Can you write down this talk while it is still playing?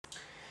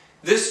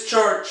This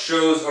chart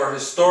shows our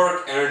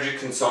historic energy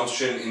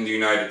consumption in the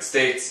United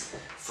States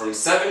from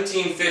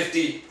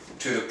 1750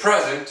 to the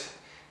present,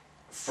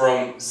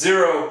 from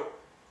 0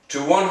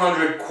 to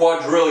 100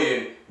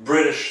 quadrillion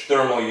British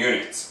thermal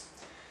units.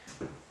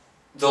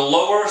 The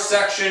lower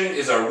section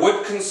is our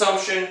wood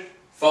consumption,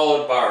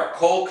 followed by our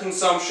coal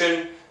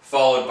consumption,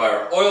 followed by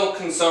our oil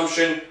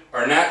consumption,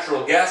 our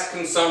natural gas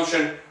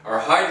consumption,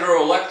 our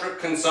hydroelectric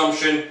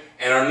consumption,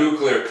 and our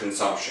nuclear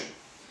consumption.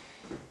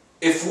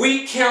 If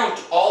we count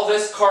all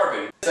this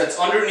carbon that's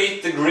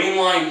underneath the green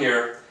line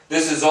here,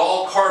 this is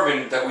all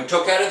carbon that we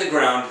took out of the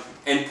ground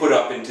and put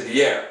up into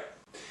the air.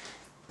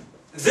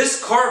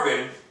 This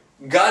carbon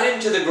got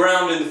into the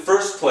ground in the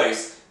first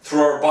place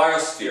through our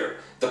biosphere.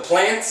 The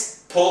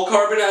plants pull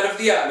carbon out of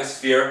the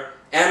atmosphere,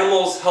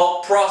 animals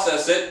help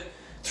process it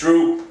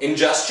through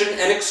ingestion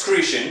and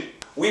excretion.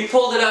 We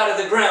pulled it out of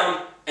the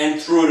ground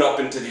and threw it up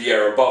into the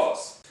air above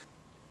us.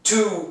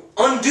 To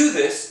undo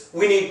this,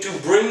 we need to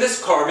bring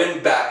this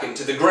carbon back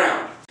into the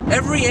ground.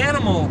 Every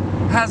animal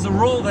has a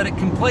role that it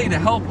can play to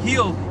help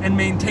heal and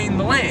maintain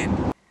the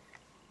land.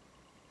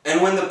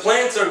 And when the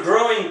plants are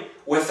growing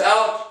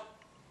without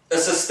a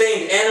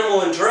sustained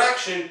animal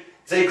interaction,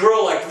 they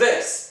grow like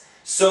this,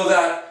 so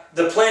that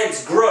the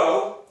plants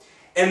grow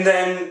and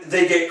then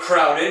they get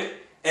crowded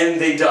and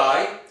they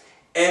die,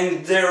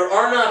 and there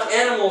are not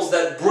animals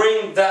that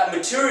bring that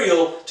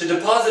material to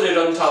deposit it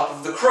on top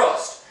of the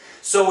crust.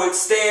 So it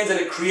stands and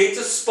it creates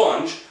a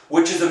sponge,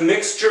 which is a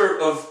mixture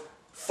of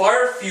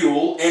fire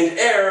fuel and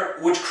air,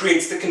 which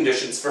creates the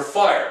conditions for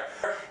fire.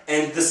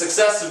 And the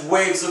successive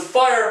waves of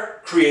fire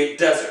create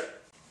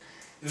desert.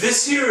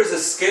 This here is a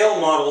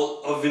scale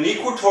model of an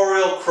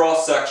equatorial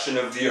cross-section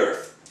of the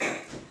Earth.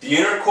 The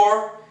inner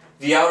core,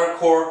 the outer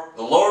core,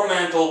 the lower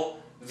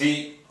mantle,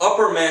 the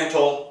upper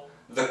mantle,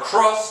 the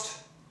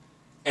crust,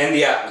 and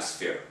the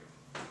atmosphere.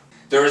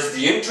 There is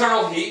the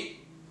internal heat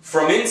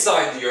from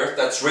inside the Earth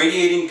that's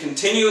radiating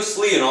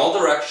continuously in all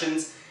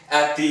directions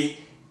at the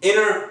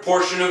inner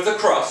portion of the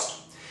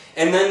crust,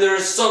 and then there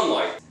is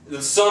sunlight.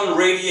 The sun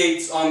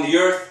radiates on the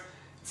Earth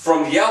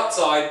from the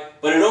outside,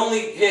 but it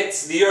only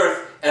hits the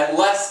Earth at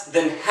less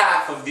than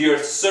half of the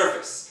Earth's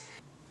surface.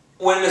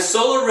 When the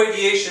solar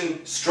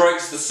radiation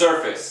strikes the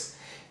surface,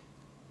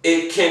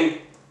 it can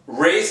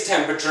raise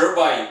temperature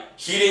by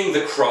heating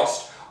the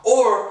crust,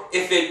 or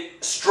if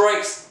it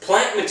strikes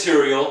plant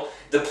material,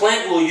 the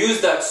plant will use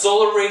that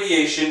solar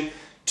radiation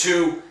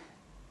to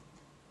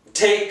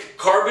take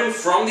carbon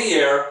from the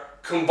air,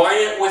 combine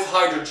it with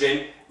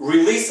hydrogen,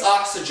 release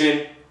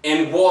oxygen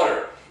and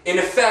water. In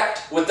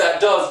effect, what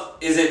that does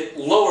is it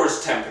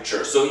lowers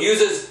temperature. So it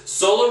uses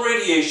solar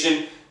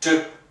radiation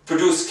to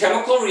produce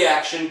chemical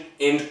reaction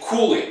and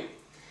cooling.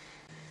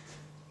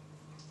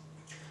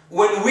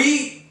 When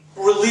we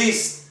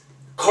release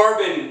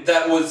carbon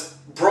that was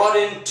brought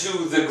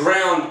into the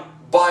ground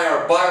by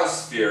our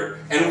biosphere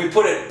and we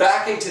put it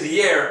back into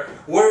the air,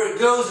 where it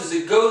goes is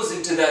it goes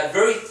into that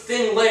very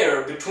thin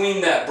layer between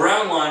that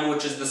brown line,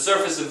 which is the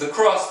surface of the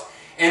crust,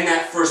 and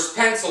that first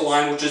pencil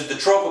line, which is the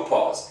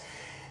tropopause.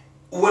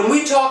 When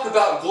we talk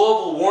about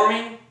global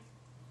warming,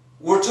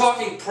 we're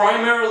talking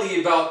primarily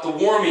about the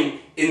warming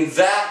in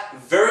that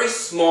very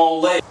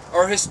small layer.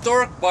 Our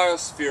historic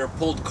biosphere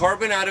pulled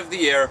carbon out of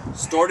the air,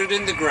 stored it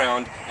in the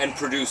ground, and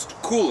produced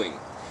cooling.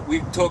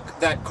 We took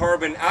that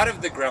carbon out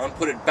of the ground,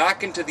 put it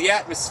back into the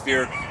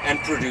atmosphere, and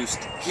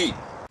produced heat.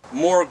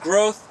 More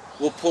growth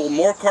will pull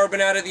more carbon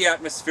out of the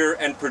atmosphere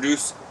and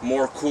produce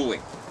more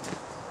cooling.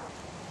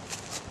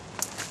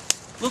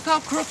 Look how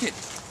crooked.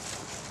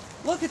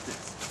 Look at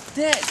this.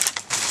 Dead.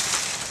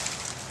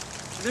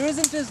 There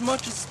isn't as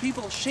much as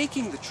people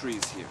shaking the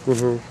trees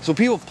here. So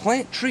people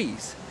plant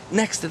trees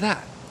next to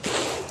that.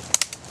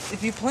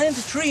 If you plant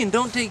a tree and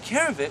don't take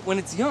care of it when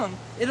it's young,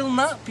 it'll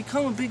not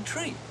become a big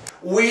tree.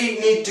 We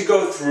need to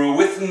go through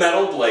with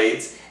metal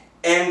blades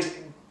and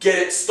get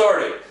it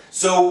started.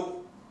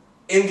 So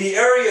in the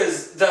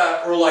areas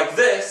that are like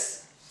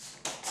this,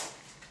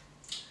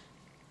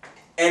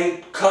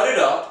 and cut it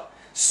up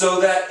so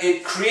that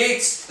it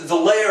creates the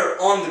layer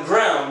on the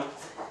ground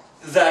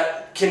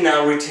that can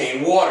now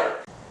retain water.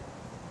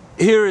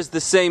 Here is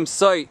the same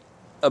site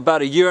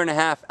about a year and a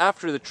half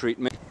after the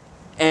treatment,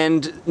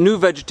 and new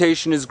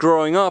vegetation is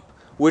growing up,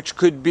 which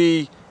could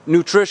be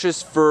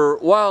nutritious for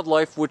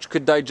wildlife, which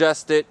could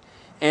digest it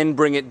and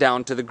bring it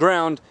down to the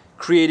ground,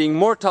 creating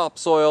more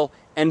topsoil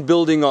and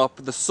building up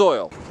the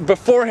soil.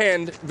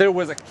 Beforehand, there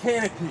was a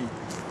canopy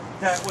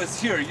that was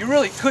here. You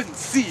really couldn't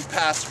see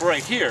past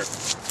right here.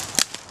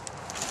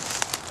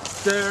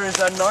 There is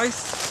a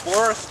nice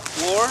forest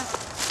floor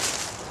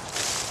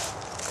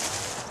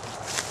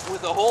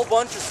with a whole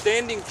bunch of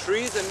standing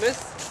trees, and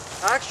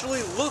this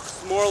actually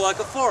looks more like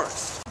a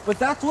forest. But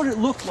that's what it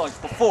looked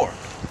like before.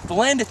 The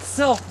land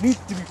itself needs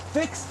to be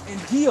fixed and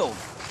healed.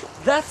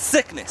 That's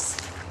sickness.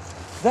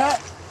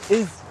 That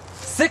is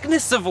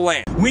sickness of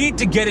land. We need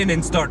to get in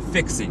and start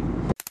fixing.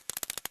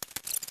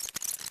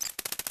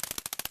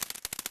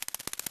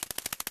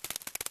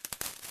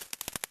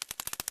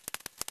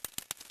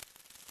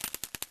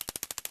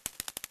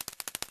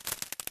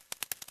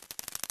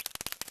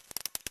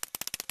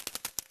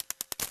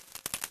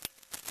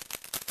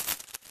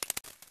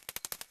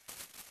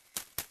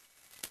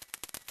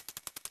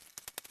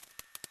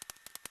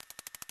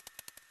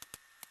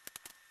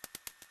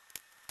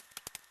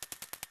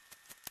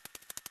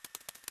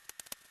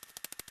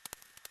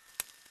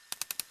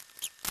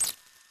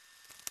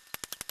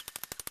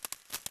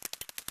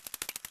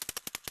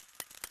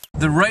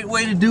 the right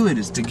way to do it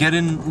is to get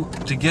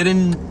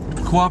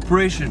in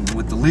cooperation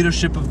with the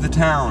leadership of the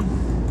town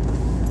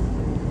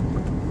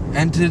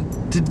and to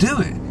do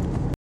it.